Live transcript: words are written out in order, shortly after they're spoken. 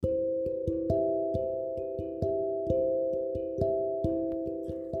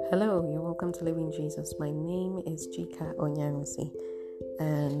Hello, you're welcome to Living Jesus. My name is Chika Onyansi,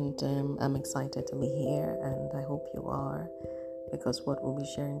 and I'm excited to be here, and I hope you are, because what we'll be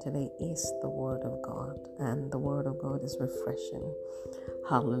sharing today is the Word of God, and the Word of God is refreshing.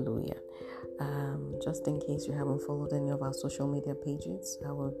 Hallelujah. Just in case you haven't followed any of our social media pages,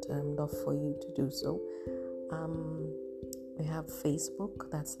 I would love for you to do so. We have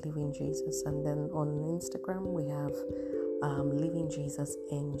Facebook, that's Living Jesus, and then on Instagram we have Living Jesus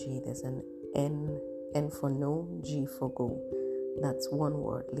NG. There's an N for no, G for go. That's one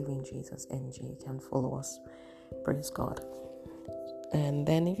word, Living Jesus NG. You can follow us. Praise God. And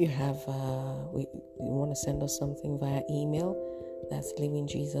then if you have, you want to send us something via email, that's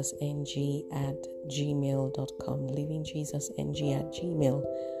livingjesusng@gmail.com.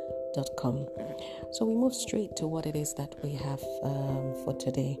 livingjesusng@gmail.com. So we move straight to what it is that we have for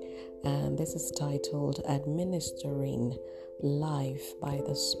today, and this is titled Administering Life by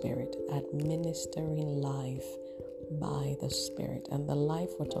the Spirit. Administering life by the Spirit. And the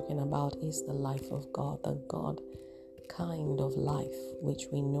life we're talking about is the life of God, the God kind of life, which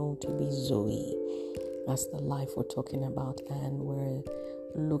we know to be Zoe. That's the life we're talking about, and we're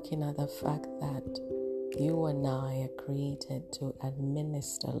looking at the fact that you and I are created to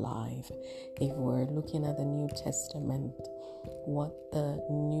administer life. If we're looking at the New Testament, what the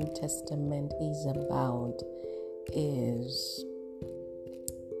New Testament is about is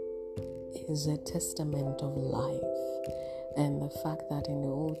a testament of life. And the fact that in the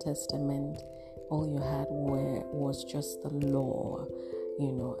Old Testament, all you had was just the law,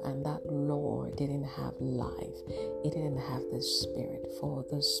 and that law didn't have life. It didn't have the Spirit. For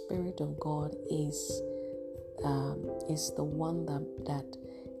the Spirit of God is the one that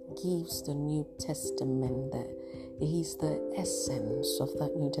gives the New Testament. He's the essence of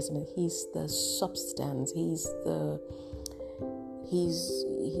that New Testament. He's the substance. He's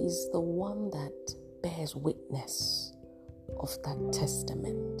the one that bears witness of that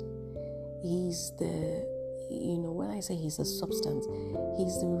testament. He's the, when I say he's the substance,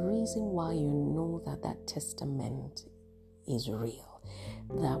 he's the reason why you know that testament is real.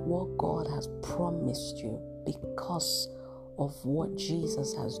 That what God has promised you, because of what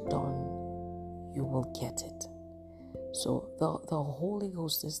Jesus has done, you will get it. So the Holy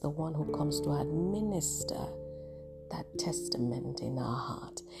Ghost is the one who comes to administer that testament in our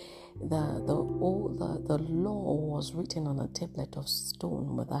heart. The law was written on a tablet of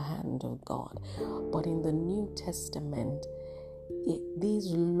stone with the hand of God. But in the New Testament,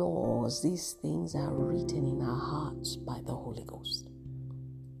 these laws, these things are written in our hearts by the Holy Ghost.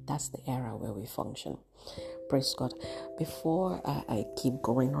 That's the era where we function. Praise God. Before I keep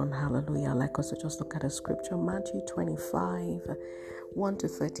going on, hallelujah, I'd like us to just look at a scripture. Matthew 25,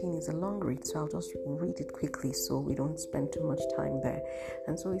 1-13 is a long read, so I'll just read it quickly so we don't spend too much time there.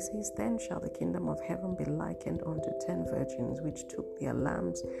 And so it says, "Then shall the kingdom of heaven be likened unto 10 virgins, which took their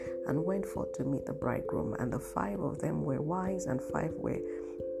lamps and went forth to meet the bridegroom. And the 5 of them were wise, and 5 were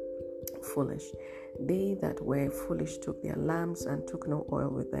foolish. They that were foolish took their lamps and took no oil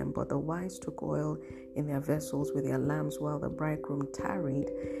with them, but the wise took oil in their vessels with their lamps. While the bridegroom tarried,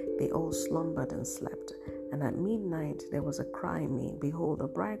 they all slumbered and slept. And at midnight there was a cry made, Behold, the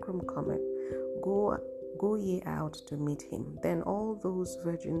bridegroom cometh, go ye out to meet him. Then all those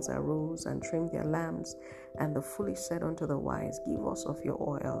virgins arose and trimmed their lamps. And the foolish said unto the wise, Give us of your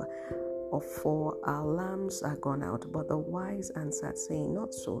oil, for our lamps are gone out. But the wise answered, saying,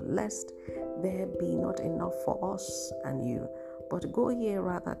 Not so, lest there be not enough for us and you. But go ye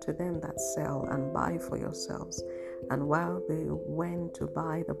rather to them that sell, and buy for yourselves. And while they went to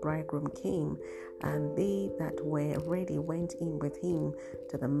buy, the bridegroom came, and they that were ready went in with him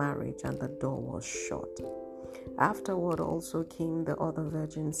to the marriage, and the door was shut. Afterward also came the other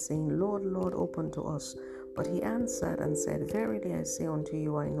virgins, saying, Lord, Lord, open to us. But he answered and said, Verily I say unto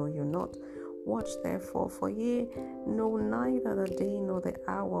you, I know you not. Watch therefore, for ye know neither the day nor the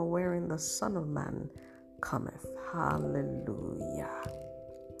hour wherein the Son of Man cometh." Hallelujah.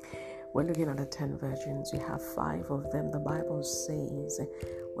 We're looking at the 10 virgins. You have 5 of them, the Bible says,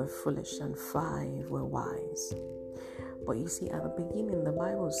 were foolish, and 5 were wise. But you see, at the beginning, the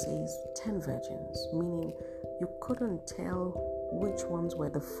Bible says 10 virgins, meaning you couldn't tell which ones were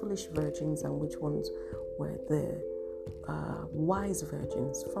the foolish virgins and which ones were the wise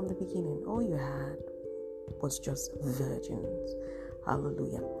virgins from the beginning. All you had was just virgins.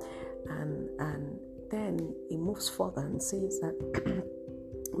 Hallelujah. And then it moves further and says that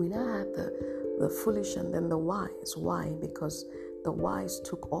we now have the foolish and then the wise. Why? Because the wise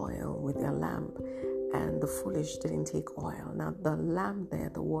took oil with their lamp, and the foolish didn't take oil. Now the lamp there,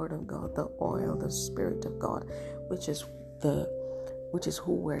 the word of God, the oil, the Spirit of God, which is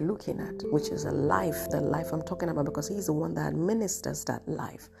who we're looking at, which is the life I'm talking about, because he's the one that administers that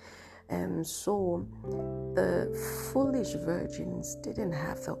life. And so the foolish virgins didn't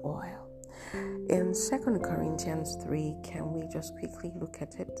have the oil. In 2 Corinthians 3, can we just quickly look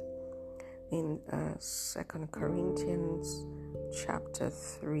at it? In 2 Corinthians chapter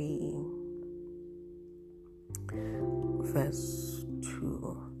 3, verse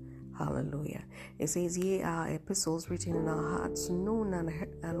 2. Hallelujah. It says, "Ye are epistles written in our hearts, known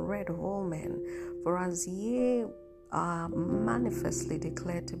and read of all men. For as ye are manifestly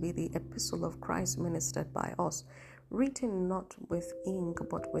declared to be the epistle of Christ ministered by us, written not with ink,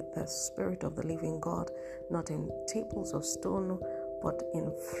 but with the Spirit of the living God, not in tables of stone, but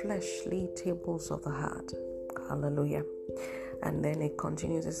in fleshly tables of the heart." Hallelujah. And then it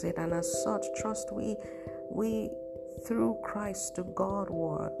continues to say, "And as such trust we through Christ to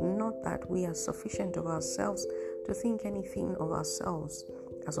Godward, not that we are sufficient of ourselves to think anything of ourselves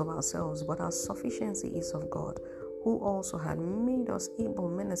as of ourselves, but our sufficiency is of God, who also had made us able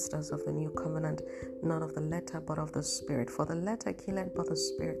ministers of the new covenant, not of the letter, but of the Spirit. For the letter killeth, but the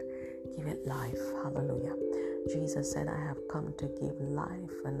Spirit giveth life." Hallelujah. Jesus said, "I have come to give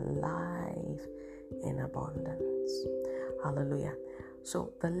life, and life in abundance." Hallelujah.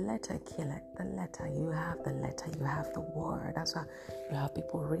 So the letter killeth, the letter, you have the word. That's why you have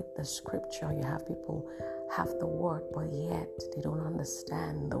people read the scripture, you have people have the word, but yet they don't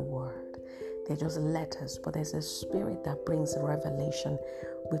understand the word. They're just letters, but there's a Spirit that brings revelation,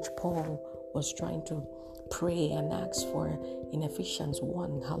 which Paul was trying to pray and ask for in Ephesians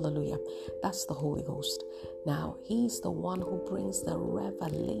 1. Hallelujah. That's the Holy Ghost. Now, he's the one who brings the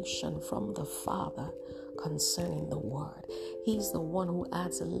revelation from the Father concerning the word. He's the one who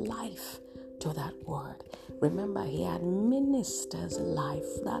adds life to that word. Remember, he administers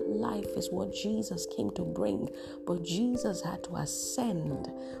life. That life is what Jesus came to bring. But Jesus had to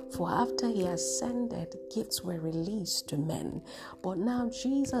ascend. For after he ascended, gifts were released to men. But now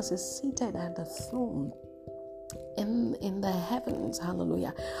Jesus is seated at the throne in the heavens,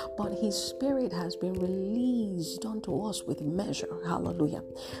 hallelujah. But his Spirit has been released unto us with measure, hallelujah.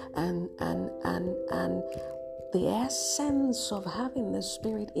 And the essence of having the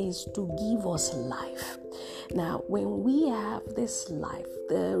Spirit is to give us life. Now, when we have this life,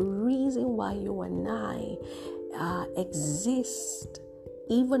 the reason why you and I exist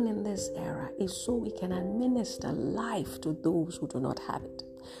even in this era is so we can administer life to those who do not have it.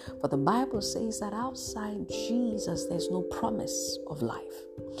 For the Bible says that outside Jesus, there's no promise of life.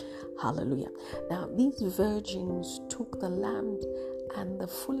 Hallelujah. Now, these virgins took the lamp, and the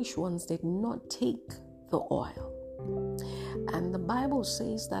foolish ones did not take the oil. And the Bible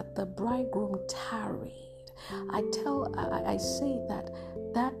says that the bridegroom tarried. I say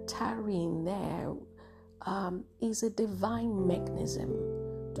that tarrying there is a divine mechanism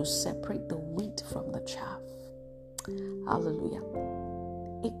to separate the wheat from the chaff. Hallelujah.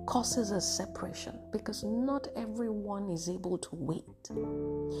 It causes a separation because not everyone is able to wait.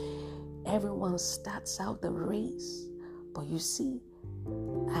 Everyone starts out the race, but you see,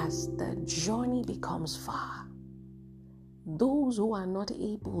 as the journey becomes far, those who are not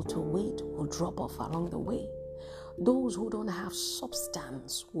able to wait will drop off along the way. Those who don't have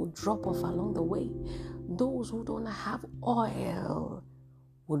substance will drop off along the way. Those who don't have oil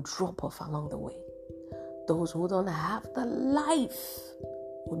will drop off along the way. Those who don't have the life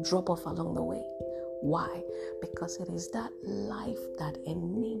will drop off along the way. Why? Because it is that life that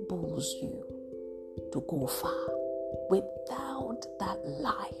enables you to go far. Without that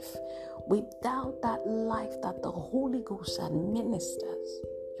life that the Holy Ghost administers,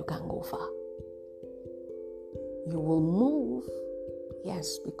 you can't go far. You will move,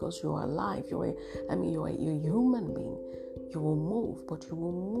 yes, because you are alive. You're a human being. You will move, but you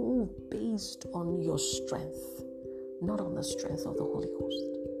will move based on your strength, not on the strength of the Holy Ghost.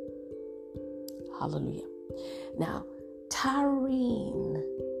 Hallelujah. Now, tarrying,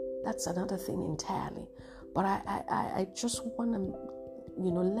 that's another thing entirely. But I just want to,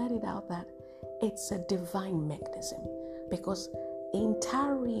 let it out that it's a divine mechanism. Because in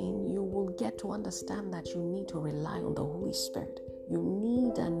tarrying, you will get to understand that you need to rely on the Holy Spirit. You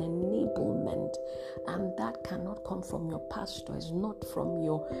need an enablement, and that cannot come from your pastor. It's not from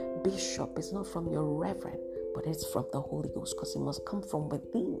your bishop. It's not from your reverend, but it's from the Holy Ghost, because it must come from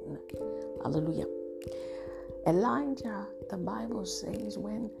within. Hallelujah. Elijah, the Bible says,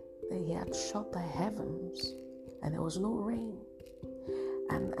 when he had shut the heavens and there was no rain,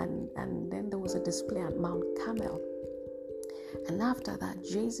 and then there was a display at Mount Carmel. And after that,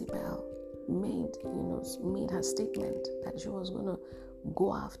 Jezebel made her statement that she was going to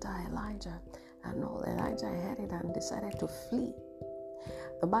go after Elijah and all. Elijah heard it and decided to flee.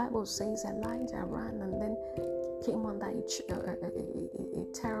 The Bible says Elijah ran and then came under a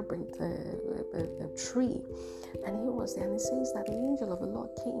terebinth, a tree, and he was there. And it says that the angel of the Lord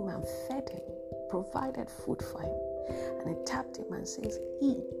came and fed him, provided food for him, and he tapped him and says,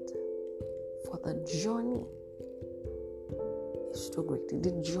 "Eat, for the journey is too great.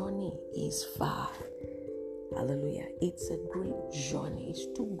 The journey is far." Hallelujah. It's a great journey. It's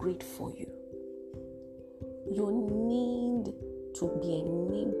too great for you. You need to be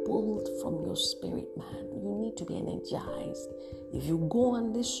enabled from your spirit, man. You need to be energized. If you go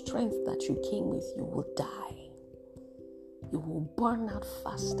on this strength that you came with, you will die. You will burn out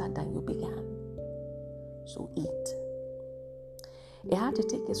faster than you began. So eat. It had to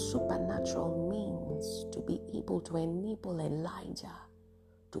take a supernatural means to be able to enable Elijah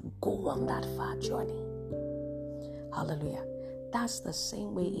to go on that far journey. Hallelujah. That's the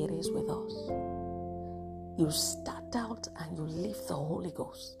same way it is with us. You start out and you leave the Holy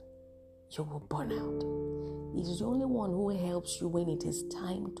Ghost, you will burn out. He's the only one who helps you when it is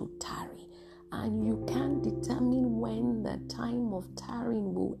time to tarry. And you can't determine when the time of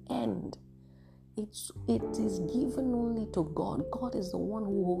tarrying will end. It is given only to God. God is the one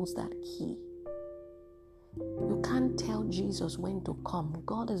who holds that key. You can't tell Jesus when to come.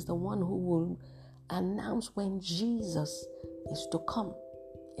 God is the one who will announce when Jesus is to come.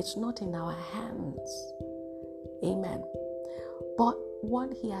 It's not in our hands. Amen. But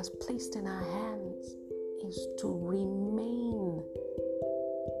what he has placed in our hands is to remain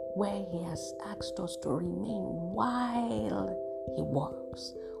where he has asked us to remain while he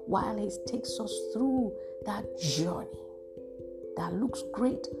works, while he takes us through that journey that looks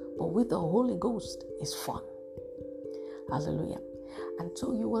great, but with the Holy Ghost is fun. Hallelujah. And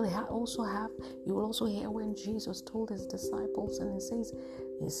so you will also hear when Jesus told his disciples, and he says,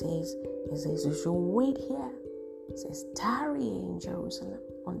 you should wait here. He says, tarry in Jerusalem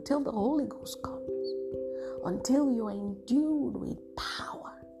until the Holy Ghost comes, until you are endued with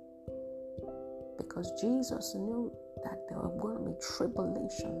power. Because Jesus knew that there were going to be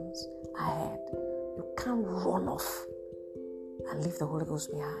tribulations ahead. You can't run off and leave the Holy Ghost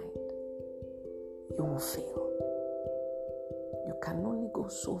behind. You will fail. You can only go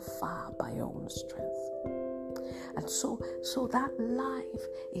so far by your own strength. And so that life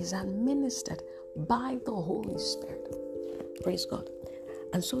is administered by the Holy Spirit. Praise God.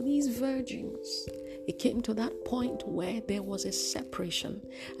 And so these virgins, it came to that point where there was a separation.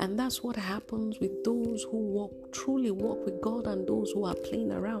 And that's what happens with those who truly walk with God and those who are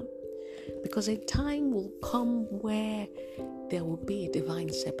playing around. Because a time will come where there will be a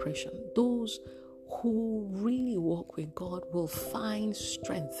divine separation. Those who really walk with God will find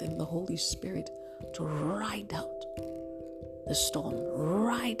strength in the Holy Spirit to ride out the storm,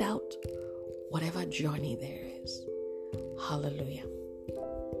 ride out whatever journey there is. Hallelujah.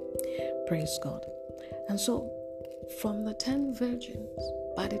 Praise God. And so, from the 10 virgins,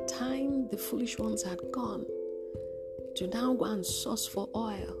 by the time the foolish ones had gone to now go and source for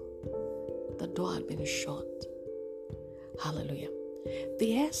oil, the door had been shut. Hallelujah.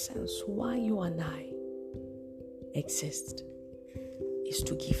 The essence why you and I exist is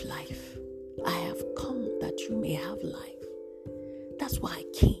to give life. I have come that you may have life. That's why I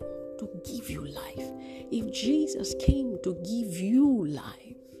came, to give you life. If Jesus came to give you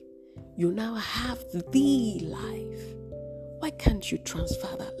life, you now have the life. Why can't you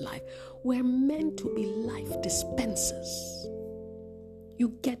transfer that life? We're meant to be life dispensers. You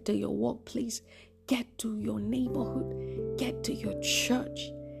get to your workplace, get to your neighborhood, get to your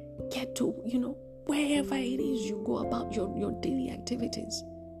church, get to, wherever it is you go about your daily activities.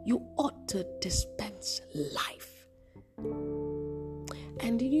 You ought to dispense life.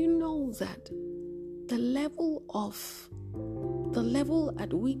 And did you know that the level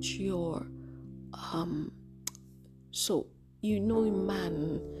at which your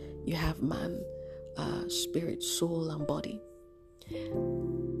man, you have man, spirit, soul, and body.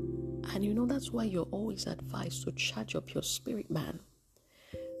 And that's why you're always advised to charge up your spirit man,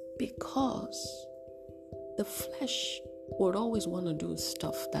 because the flesh would always want to do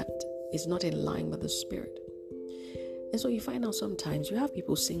stuff that is not in line with the spirit. And so you find out sometimes you have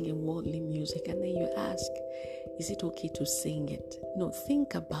people singing worldly music, and then you ask, is it okay to sing it? No,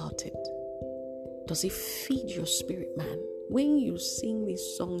 think about it. Does it feed your spirit man? When you sing these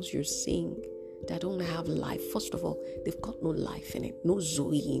songs you sing that don't have life, first of all, they've got no life in it, no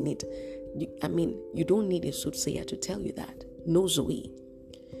Zoe in it. You don't need a soothsayer to tell you that. No Zoe.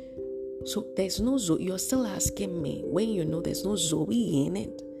 So there's no Zoe. You're still asking me when you know there's no Zoe in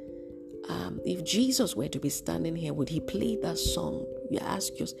it. if Jesus were to be standing here, would he play that song?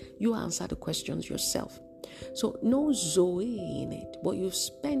 You answer the questions yourself. So no Zoe in it, but you've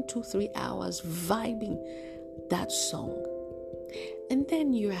spent 2-3 hours vibing that song. And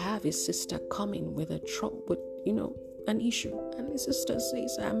then you have his sister coming with an issue. And his sister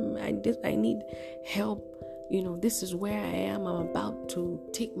says, I need help. This is where I am. I'm about to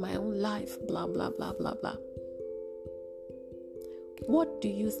take my own life, blah, blah, blah, blah, blah. What do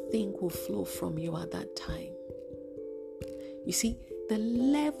you think will flow from you at that time? You see, the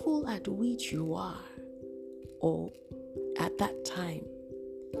level at which you are, or at that time,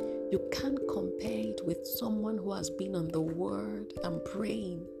 you can't compare it with someone who has been on the word and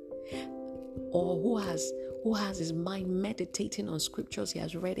praying, or who has his mind meditating on scriptures he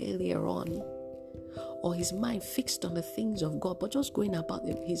has read earlier on, or his mind fixed on the things of God, but just going about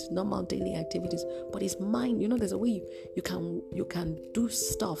his normal daily activities. But his mind, there's a way you can do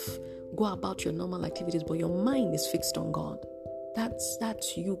stuff, go about your normal activities, but your mind is fixed on God.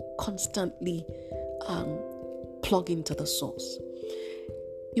 That's you constantly plug into the source.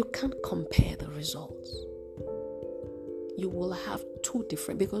 You can't compare the results. You will have two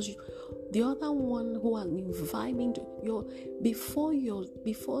different, because the other one who has been vibing to before your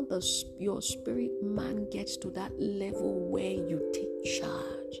spirit man gets to that level where you take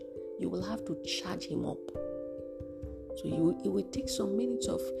charge, you will have to charge him up. So it will take some minutes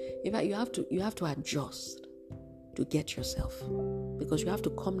of, in fact, you have to adjust to get yourself, because you have to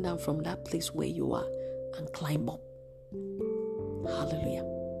come down from that place where you are and climb up. Hallelujah.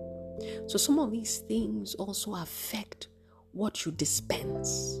 So some of these things also affect what you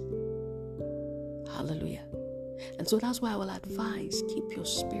dispense. Hallelujah. And so that's why I will advise, keep your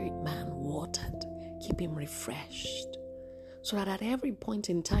spirit man watered, keep him refreshed, so that at every point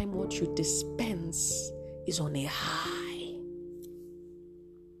in time what you dispense is on a high.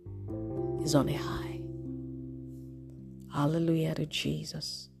 Is on a high. Hallelujah to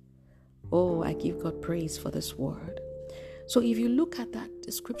Jesus. Oh, I give God praise for this word. So if you look at that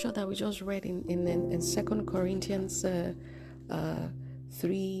scripture that we just read in 2 Corinthians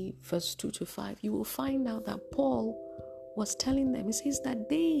 3 verse 2-5, you will find out that Paul was telling them, he says that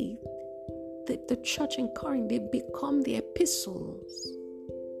the church in Corinth, they become the epistles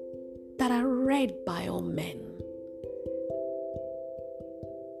that are read by all men.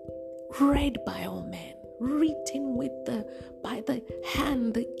 Read by all men, written by the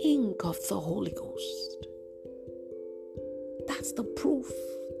hand, the ink of the Holy Ghost. That's the proof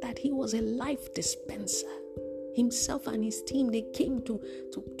that he was a life dispenser. Himself and his team, they came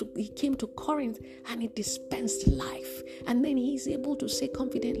he came to Corinth and he dispensed life. And then he's able to say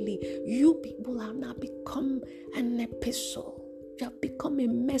confidently, you people have now become an epistle. You have become a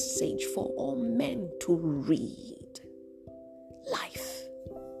message for all men to read. Life.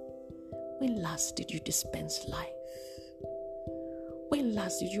 When last did you dispense life? When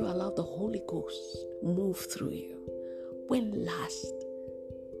last did you allow the Holy Ghost move through you? When last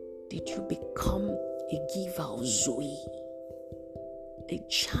did you become a giver of Zoe? A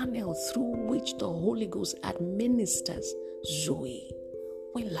channel through which the Holy Ghost administers Zoe.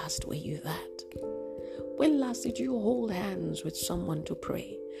 When last were you that? When last did you hold hands with someone to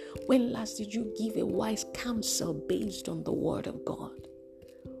pray? When last did you give a wise counsel based on the word of God?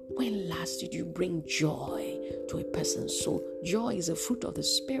 When last did you bring joy to a person's soul? Joy is a fruit of the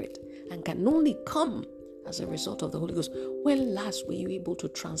Spirit and can only come as a result of the Holy Ghost. When last were you able to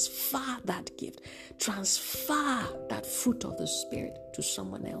transfer that gift, transfer that fruit of the Spirit to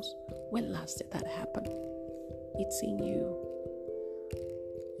someone else? When last did that happen? It's in you.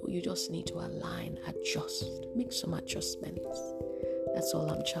 You just need to align, adjust, make some adjustments. That's all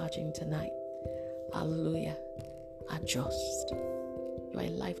I'm charging tonight. Hallelujah. Adjust. You are a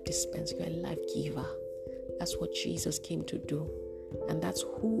life dispenser. You are a life giver. That's what Jesus came to do. And that's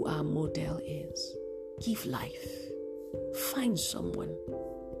who our model is. Give life. Find someone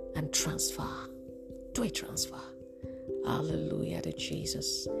and transfer. Do a transfer. Hallelujah to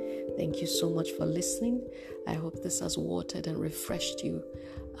Jesus. Thank you so much for listening. I hope this has watered and refreshed you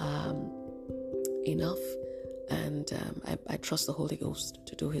enough. And I trust the Holy Ghost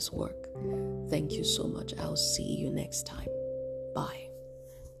to do his work. Thank you so much. I'll see you next time. Bye.